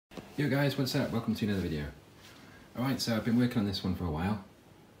Yo guys, what's up? Welcome to another video. Alright, so I've been working on this one for a while.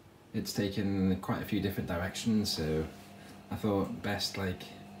 It's taken quite a few different directions, so I thought best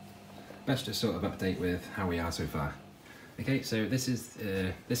just sort of update with how we are so far. Okay, so this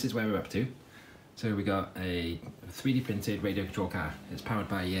is where we're up to. So we got a 3D printed radio control car. It's powered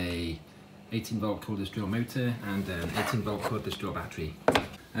by a 18 volt cordless drill motor and an 18 volt cordless drill battery.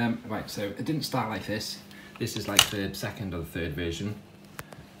 Right, so it didn't start like this. This is like the second or the third version.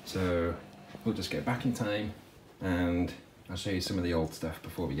 So we'll just go back in time and I'll show you some of the old stuff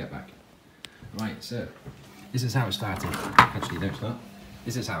before we get back. Right, so this is how it started. Actually, no, it's not.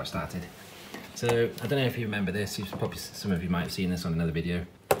 This is how it started. So I don't know if you remember this. Probably some of you might have seen this on another video.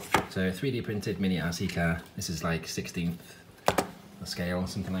 So 3D printed mini RC car. This is like 16th scale,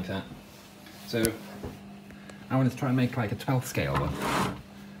 something like that. So I wanted to try and make like a 12th scale one.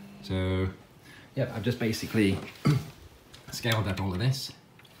 So yeah, I've just basically scaled up all of this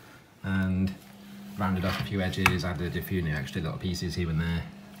and rounded off a few edges, added a few new extra little pieces here and there.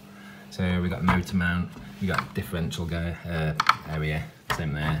 So we got a motor mount, we got differential area,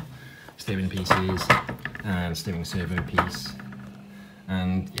 same there, steering pieces and steering servo piece.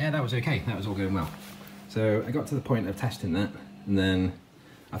 And yeah, that was okay, that was all going well. So I got to the point of testing that and then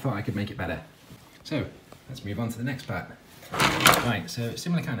I thought I could make it better. So let's move on to the next part. Right, so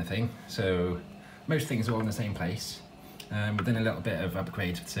similar kind of thing. So most things are all in the same place. We've done a little bit of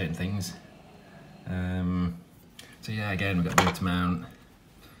upgrades for certain things. So yeah, again, we've got motor mount,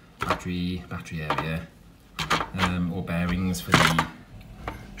 battery area, all bearings for the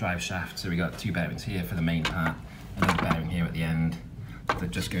drive shaft. So we got two bearings here for the main part, another bearing here at the end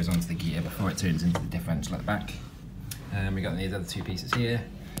that just goes onto the gear before it turns into the differential at the back. We got these other two pieces here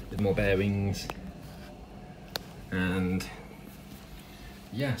with more bearings, and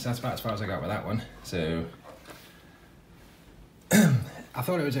yeah, so that's about as far as I got with that one. So I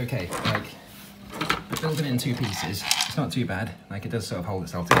thought it was okay. Like, building it in two pieces, it's not too bad. Like, it does sort of hold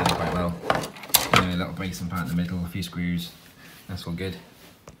itself together quite well. You know, a little bracing part in the middle, a few screws, that's all good.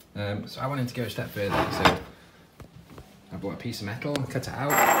 So I wanted to go a step further, so I bought a piece of metal, cut it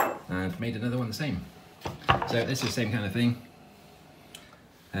out, and made another one the same. So this is the same kind of thing.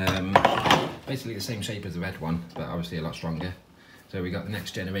 Basically the same shape as the red one, but obviously a lot stronger. So we got the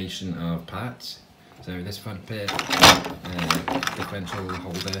next generation of parts. So this front bit, differential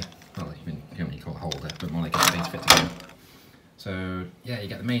holder, well, you can't really call it holder, but more like a space fit together. So yeah, you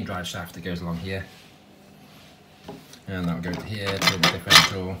get the main drive shaft that goes along here, and that'll go to here, turn the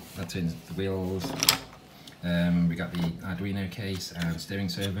differential, that turns the wheels. We got the Arduino case and steering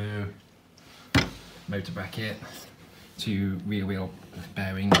servo, motor bracket, two rear wheel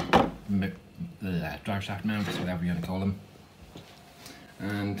bearing, drive shaft mounts, whatever you want to call them.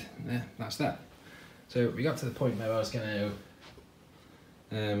 And yeah, that's that. So we got to the point where I was going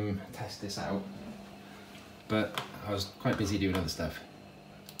to test this out, but I was quite busy doing other stuff.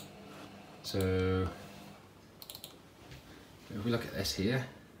 So if we look at this here,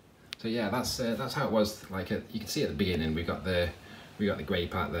 so yeah, that's how it was. Like you can see at the beginning, we got the grey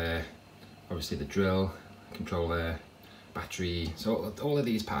part there, obviously the drill, controller, battery. So all of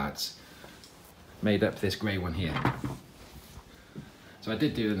these parts made up this grey one here. So I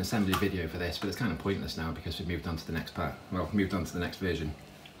did do an assembly video for this, but it's kind of pointless now because we've moved on to the next part. Well, moved on to the next version.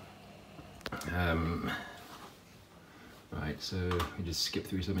 Right, so we just skip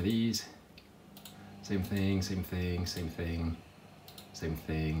through some of these. Same thing, same thing, same thing, same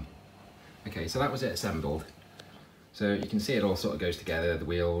thing. Okay, so that was it assembled. So you can see it all sort of goes together. The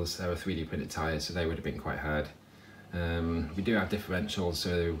wheels, they were 3D printed tyres, so they would have been quite hard. We do have differentials,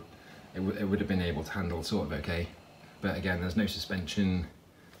 so it would have been able to handle sort of okay. But again, there's no suspension,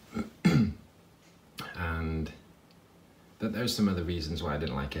 and there's some other reasons why I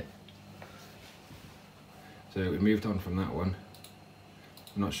didn't like it. So we moved on from that one.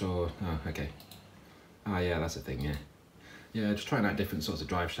 I'm not sure, oh, okay. Ah, yeah, that's a thing, yeah. Yeah, just trying out different sorts of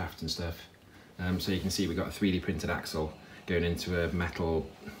drive shafts and stuff. So you can see we got a 3D printed axle going into a metal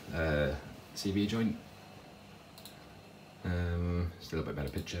CV joint. Still a bit better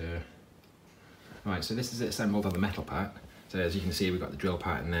picture. Right, so this is it assembled on the metal part. So as you can see, we've got the drill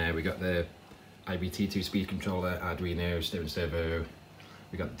part in there, we got the IBT2 speed controller, Arduino, steering servo,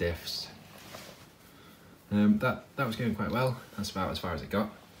 we got the diffs. That was going quite well. That's about as far as it got.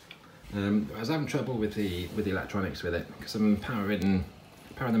 I was having trouble with the electronics with it because I'm powering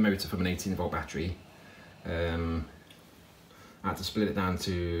the motor from an 18 volt battery. I had to split it down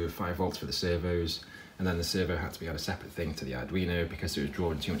to 5 volts for the servos, and then the servo had to be on a separate thing to the Arduino because it was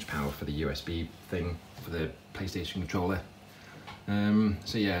drawing too much power for the USB thing for the PlayStation controller.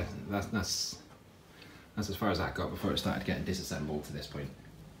 So yeah, that's as far as that got before it started getting disassembled to this point.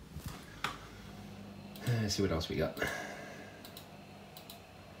 Let's see what else we got.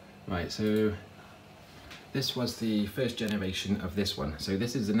 Right, so this was the first generation of this one. So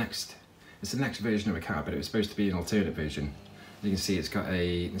this is it's the next version of a car, but it was supposed to be an alternate version. As you can see, it's got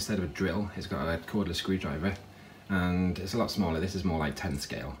instead of a drill, it's got a cordless screwdriver, and it's a lot smaller. This is more like 10th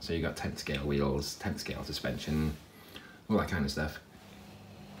scale. So you got 10th scale wheels, 10th scale suspension, all that kind of stuff.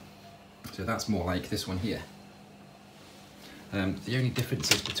 So that's more like this one here. The only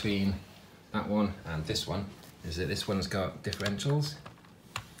differences between that one and this one is that this one's got differentials.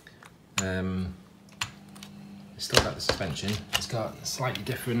 It's still got the suspension. It's got slightly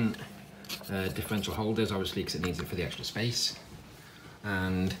different differential holders, obviously, because it needs it for the extra space.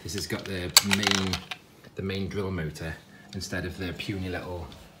 And this has got the main drill motor instead of the puny little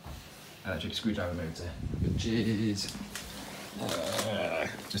electric screwdriver motor, which is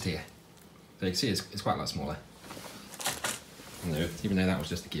just here. So you can see it's quite a lot smaller, even though that was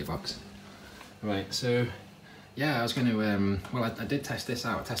just the gearbox. Right, so yeah, I was going to, well, I did test this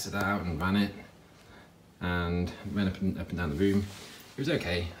out. I tested that out and ran it, and went up and down the room. It was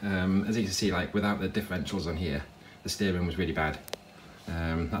okay. As you can see, like without the differentials on here, the steering was really bad.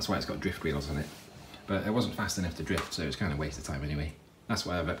 That's why it's got drift wheels on it. But it wasn't fast enough to drift, so it's kind of a waste of time anyway. That's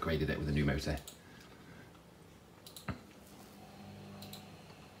why I've upgraded it with a new motor.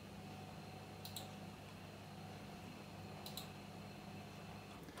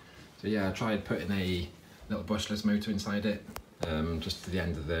 So yeah, I tried putting a little brushless motor inside it, just to the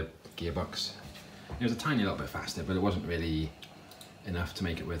end of the gearbox. It was a tiny little bit faster, but it wasn't really enough to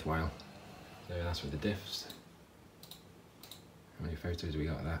make it worthwhile. So that's with the diffs. How many photos we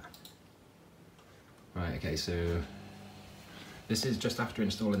got of that? Right, okay, so this is just after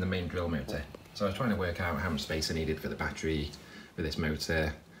installing the main drill motor. So I was trying to work out how much space I needed for the battery for this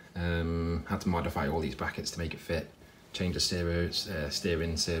motor. Had to modify all these brackets to make it fit. Change the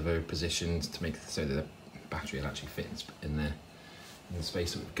steering servo positions to make so that the battery will actually fit in there, in the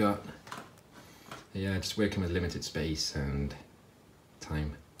space that we've got. Yeah, just working with limited space and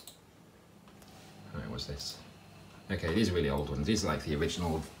time. Alright, what's this? Okay, these are really old ones. These are like the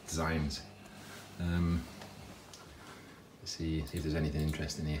original designs. Let's see if there's anything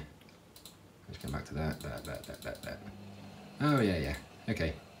interesting here. Let's come back to that. Oh yeah.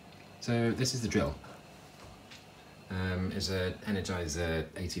 Okay, so this is the drill. Is a Energizer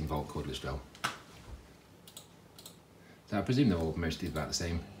 18 volt cordless drill. So I presume they're all mostly about the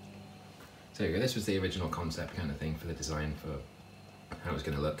same. So there you go, this was the original concept kind of thing for the design for how it was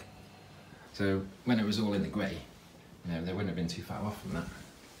going to look. So when it was all in the grey, you know, they wouldn't have been too far off from that.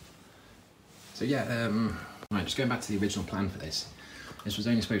 So yeah, right, just going back to the original plan for this. This was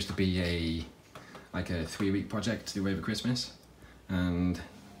only supposed to be like a 3-week project to do over Christmas, and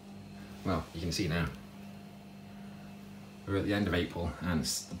well, you can see now. We're at the end of April and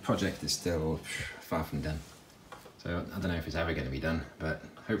the project is still far from done. So I don't know if it's ever going to be done, but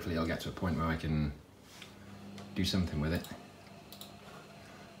hopefully I'll get to a point where I can do something with it.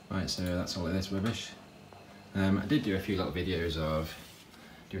 Right, so that's all of this rubbish. I did do a few little videos of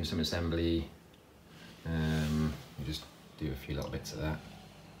doing some assembly. You just do a few little bits of that.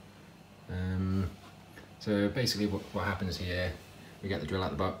 So basically what happens here, we get the drill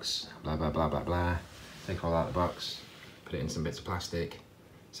out the box, blah blah blah blah blah, take it all out of the box, put it in some bits of plastic,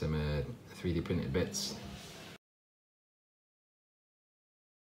 some 3D printed bits.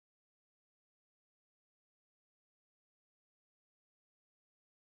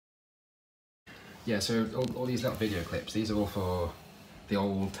 Yeah, so all these little video clips, these are all for the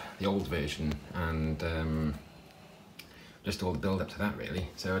old version, and just all the build up to that really.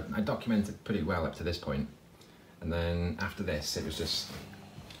 So I documented pretty well up to this point, and then after this it was just,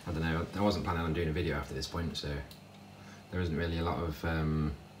 I don't know, I wasn't planning on doing a video after this point, so there isn't really a lot of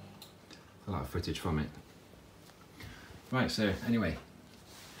footage from it. Right, so anyway,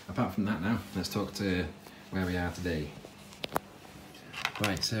 apart from that now, let's talk to where we are today.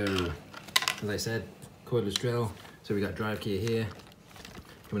 Right, so as I said, cordless drill. So we got drive gear here,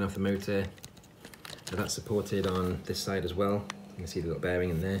 coming off the motor. So that's supported on this side as well. You can see the little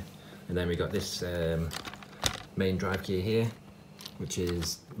bearing in there. And then we got this main drive gear here, which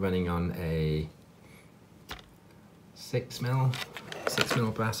is running on a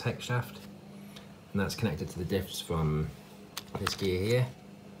 6mm brass hex shaft. And that's connected to the diffs from this gear here,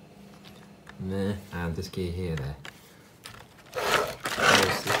 and there, and this gear here there.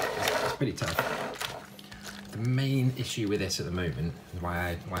 It's pretty tough. The main issue with this at the moment,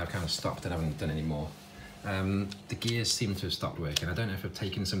 why I've kind of stopped and haven't done any more, the gears seem to have stopped working. I don't know if I've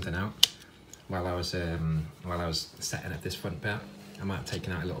taken something out while I was setting up this front part. I might have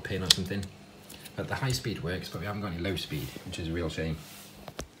taken out a little pin or something. But the high speed works, but we haven't got any low speed, which is a real shame.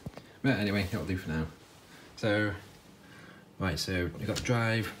 But anyway, that'll do for now. So, right, so we've got the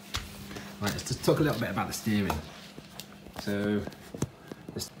drive. Right, let's just talk a little bit about the steering. So,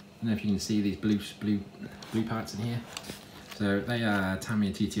 I don't know if you can see these blue parts in here. So they are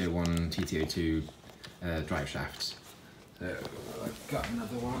Tamiya TT01, TT02 drive shafts. So I've got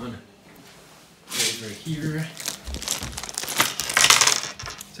another one over here.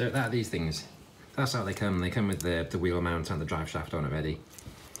 So that are these things. That's how they come. They come with the wheel mount and the drive shaft on already.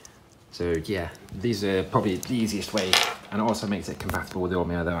 So yeah, these are probably the easiest way, and it also makes it compatible with all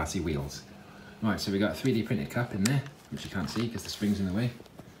my other RC wheels. Right, so we got a 3D printed cup in there, which you can't see because the spring's in the way.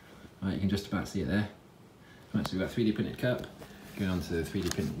 Right, you can just about see it there. Right, so we've got a 3D printed cup, going on to the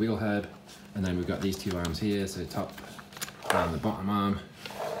 3D printed wheel hub, and then we've got these two arms here, so top and the bottom arm.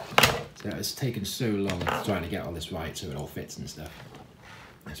 So it's taken so long trying to get all this right so it all fits and stuff.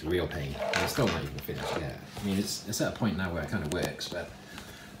 It's a real pain, and it's still not even finished yet. I mean, it's at a point now where it kind of works, but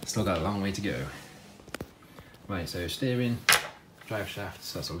it's still got a long way to go. Right, so steering, drive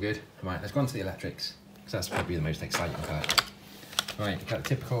shafts, that's all good. Right, let's go on to the electrics, because that's probably the most exciting part. Right, we've got a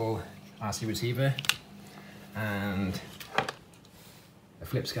typical RC receiver, and a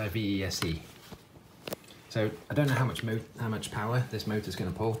Flipsky VESC. So I don't know how much power this motor's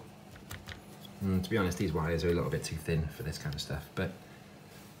going to pull. And to be honest, these wires are a little bit too thin for this kind of stuff, but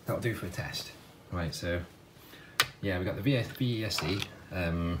that'll do for a test. Right, so yeah, we've got the VESC.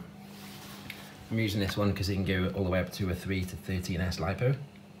 I'm using this one because it can go all the way up to a 3 to 13S LiPo.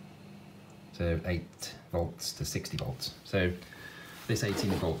 So 8 volts to 60 volts. So this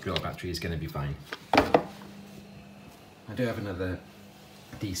 18 volt drill battery is going to be fine. I do have another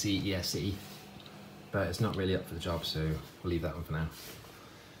DC ESC, but it's not really up for the job, so we'll leave that one for now.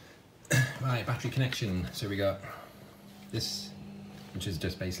 Right, battery connection. So we got this, which is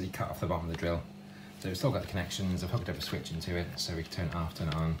just basically cut off the bottom of the drill. So it's still got the connections. I've hooked up a switch into it so we can turn it off, turn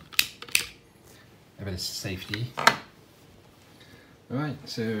it on. A bit of safety. Alright,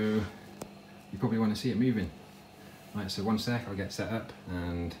 so you probably want to see it moving. Right, so one sec, I'll get set up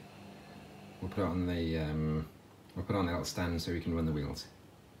and we'll put it on the little stand so we can run the wheels.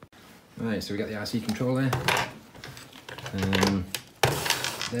 Right, so we got the RC controller.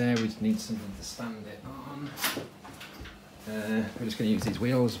 There, we just need something to stand it on. We're just going to use these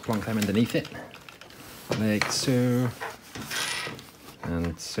wheels, plonk them underneath it, like so,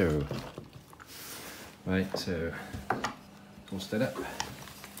 and so. Right, so all stood up.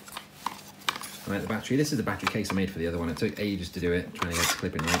 Right, the battery. This is the battery case I made for the other one. It took ages to do it, trying to get it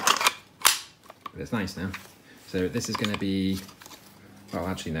clipping right, but it's nice now. So this is going to be, well,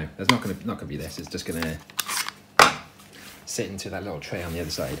 actually no, there's not going to be this. It's just going to sit into that little tray on the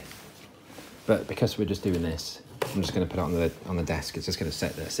other side. But because we're just doing this, I'm just going to put it on the desk. It's just going to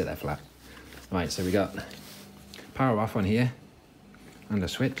sit there flat. Right, so we got power off on here, and a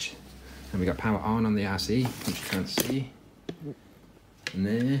switch, and we got power on the RC, which you can't see. And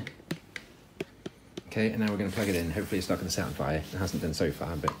there. Okay, and now we're going to plug it in. Hopefully it's not going to set on fire. It hasn't done so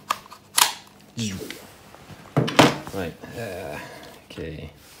far, but right. Okay.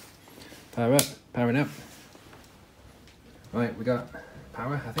 Power up. Powering up. Right, we got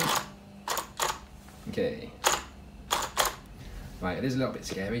power, I think. Okay. Right, it is a little bit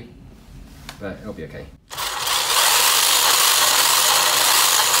scary, but it'll be okay.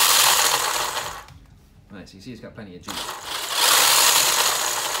 Right, so you see it's got plenty of juice.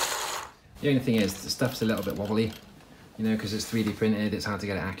 The only thing is, the stuff's a little bit wobbly, you know, because it's 3D printed, it's hard to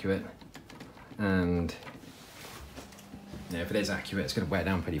get it accurate. And, you know, if it is accurate, it's going to wear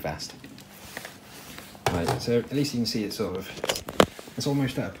down pretty fast. Right, so at least you can see it's it's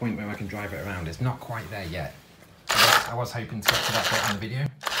almost at a point where I can drive it around. It's not quite there yet. I was hoping to get to that bit in the video.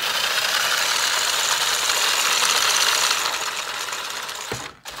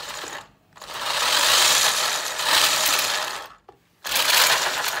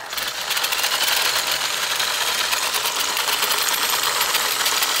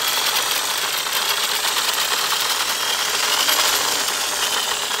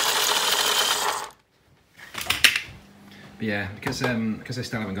 But yeah, because I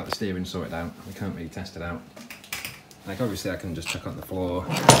still haven't got the steering sorted out, I can't really test it out. Like obviously I can just chuck on the floor.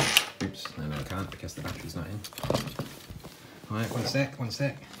 Oops, no I can't because the battery's not in. Alright, one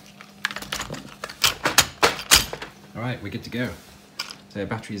sec. Alright, we're good to go. So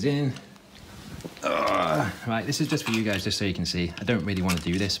battery's in. Right, this is just for you guys, just so you can see. I don't really want to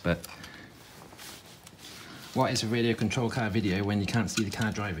do this, but what is a radio control car video when you can't see the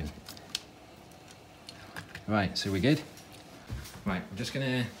car driving? Right, so we're good. Right, I'm just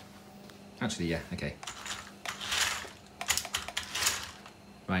gonna, actually, yeah, okay.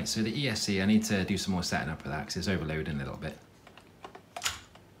 Right, so the ESC, I need to do some more setting up for that because it's overloading a little bit.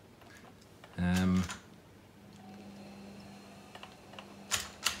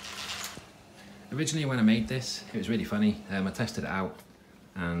 Originally when I made this, it was really funny. I tested it out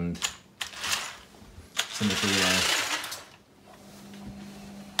and some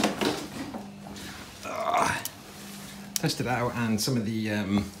of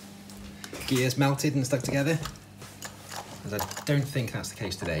the gears melted and stuck together. As I don't think that's the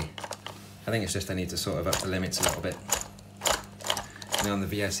case today. I think it's just I need to sort of up the limits a little bit. And on the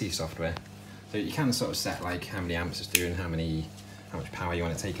VSC software, so you can sort of set like how many amps it's doing, how much power you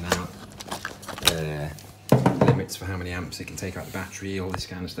want it taken out, limits for how many amps it can take out the battery, all this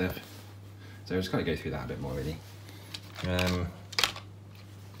kind of stuff. So I've just got to go through that a bit more really.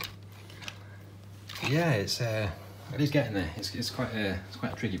 Yeah, it is getting there. It's quite a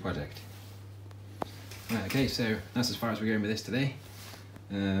tricky project. Right, okay, so that's as far as we're going with this today.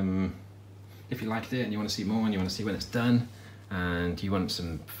 If you liked it and you want to see more and you want to see when it's done and you want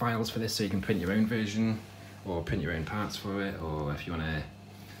some files for this so you can print your own version or print your own parts for it, or if you want to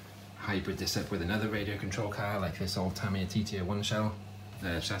hybrid this up with another radio control car like this old Tamiya TTO1 shell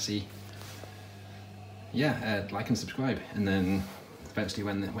chassis, yeah, like and subscribe, and then eventually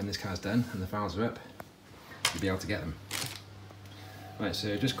when this car's done and the files are up, you'll be able to get them. Right,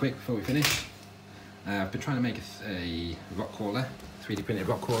 so just quick before we finish, I've been trying to make a rock crawler, 3D printed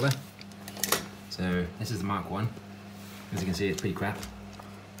rock crawler. So this is the Mark 1. As you can see, it's pretty crap.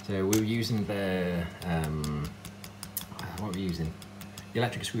 So we were using the, what were we using? The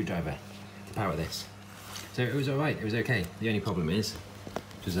electric screwdriver to power this. So it was alright, it was okay. The only problem is,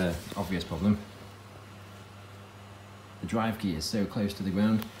 which is an obvious problem, the drive key is so close to the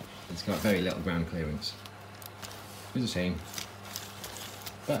ground, it's got very little ground clearance. It's a shame.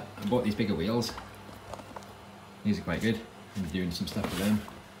 But I bought these bigger wheels. These are quite good. I'm doing some stuff with them.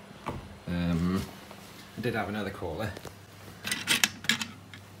 I did have another crawler.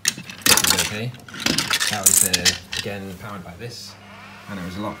 This is okay. That was again powered by this, and it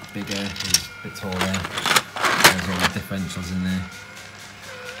was a lot bigger, it was a bit taller. There's all the differentials in there.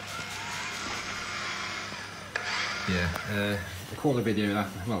 Yeah, the crawler video,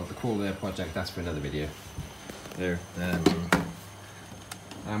 the crawler project, that's for another video. So,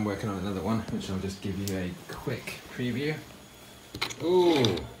 I'm working on another one, which I'll just give you a quick preview. Ooh,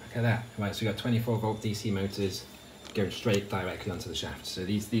 look at that. Right, so we've got 24 volt DC motors going straight directly onto the shaft. So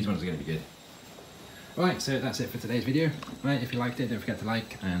these ones are going to be good. Right, so that's it for today's video. Right, if you liked it, don't forget to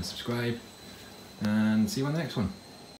like and subscribe, and see you on the next one.